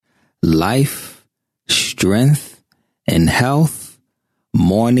life, strength, and health,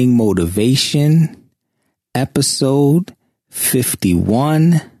 morning motivation, episode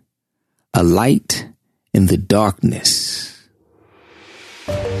 51, A Light in the Darkness.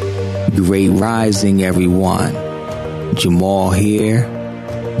 Great rising, everyone. Jamal here,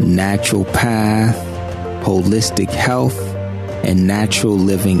 natural path, holistic health, and natural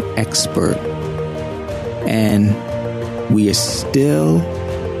living expert. And we are still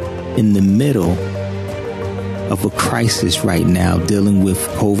in the middle of a crisis right now, dealing with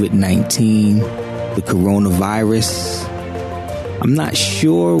COVID-19, the coronavirus. I'm not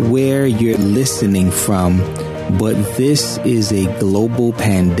sure where you're listening from, but this is a global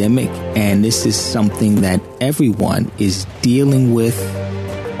pandemic, and this is something that everyone is dealing with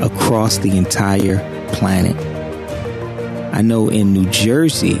across the entire planet. I know in New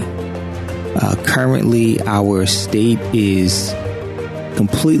Jersey, currently our state is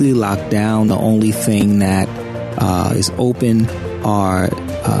completely locked down. The only thing that is open are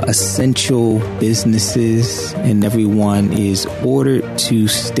essential businesses, and everyone is ordered to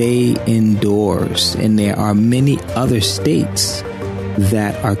stay indoors. And there are many other states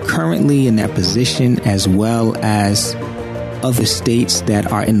that are currently in that position, as well as other states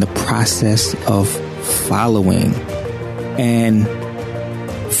that are in the process of following. And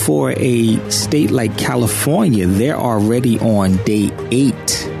for a state like California, they're already on day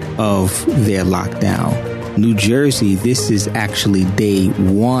 8 of their lockdown. New Jersey, this is actually day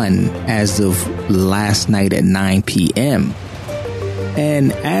 1 as of last night at 9 p.m.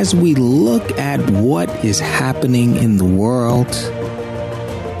 And as we look at what is happening in the world,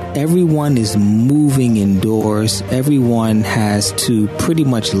 everyone is moving indoors. Everyone has to pretty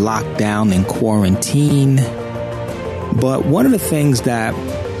much lock down and quarantine. But one of the things that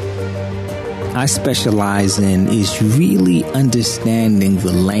I specialize in is really understanding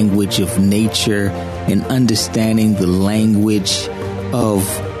the language of nature and understanding the language of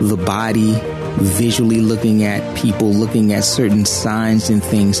the body, visually looking at people, looking at certain signs and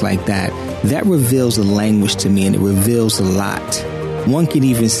things like that. That reveals a language to me, and it reveals a lot. One can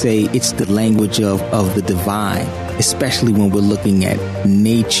even say it's the language of the divine, especially when we're looking at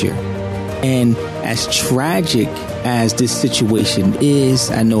nature. And as tragic as this situation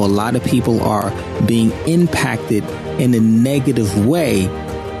is, I know a lot of people are being impacted in a negative way.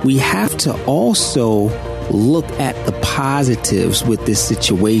 We have to also look at the positives with this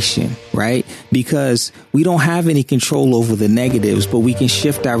situation, right? Because we don't have any control over the negatives, but we can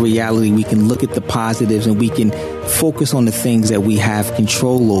shift our reality. We can look at the positives, and we can focus on the things that we have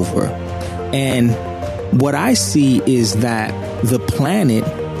control over. And what I see is that the planet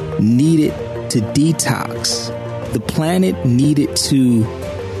needed to detox. The planet needed to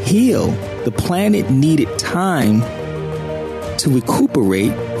heal. The planet needed time to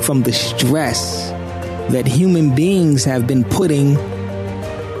recuperate from the stress that human beings have been putting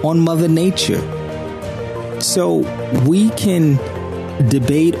on Mother Nature. So we can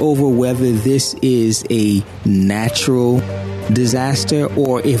debate over whether this is a natural disaster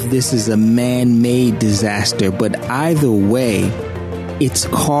or if this is a man-made disaster. But either way, it's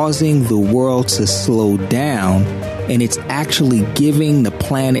causing the world to slow down, and it's actually giving the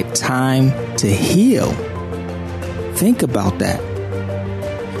planet time to heal. Think about that.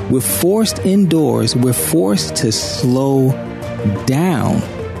 We're forced indoors. We're forced to slow down,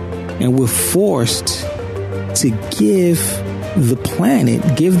 and we're forced to give the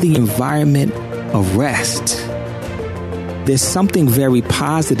planet, give the environment a rest. There's something very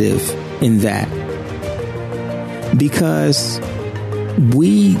positive in that, because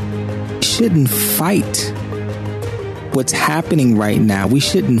we shouldn't fight what's happening right now. We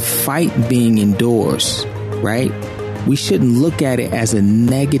shouldn't fight being indoors, right? We shouldn't look at it as a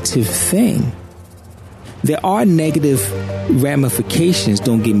negative thing. There are negative ramifications,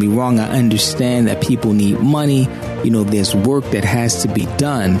 don't get me wrong. I understand that people need money. There's work that has to be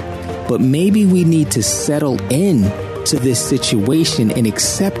done. But maybe we need to settle in to this situation and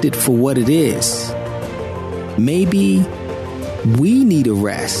accept it for what it is. Maybe we need a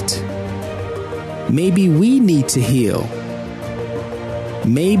rest. Maybe we need to heal.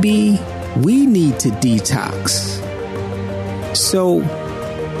 Maybe we need to detox. So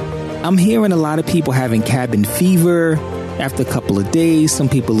I'm hearing a lot of people having cabin fever after a couple of days. Some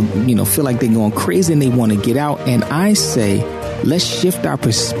people, feel like they're going crazy and they want to get out. And I say, let's shift our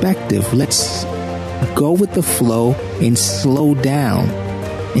perspective. Let's go with the flow and slow down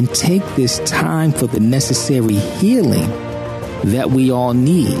and take this time for the necessary healing that we all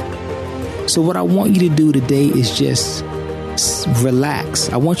need. So what I want you to do today is just relax.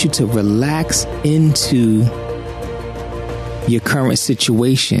 I want you to relax into your current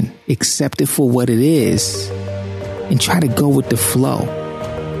situation, accept it for what it is, and try to go with the flow.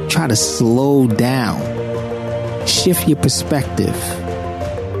 Try to slow down. Shift your perspective.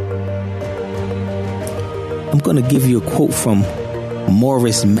 I'm going to give you a quote from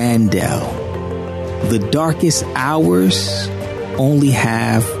Morris Mandel. The darkest hours only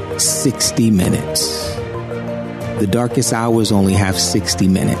have 60 minutes. The darkest hours only have 60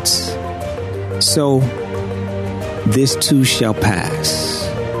 minutes. So, this too shall pass.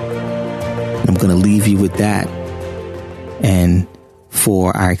 I'm going to leave you with that. And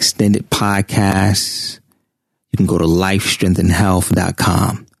for our extended podcast, you can go to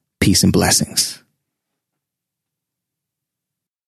lifestrengthandhealth.com. Peace and blessings.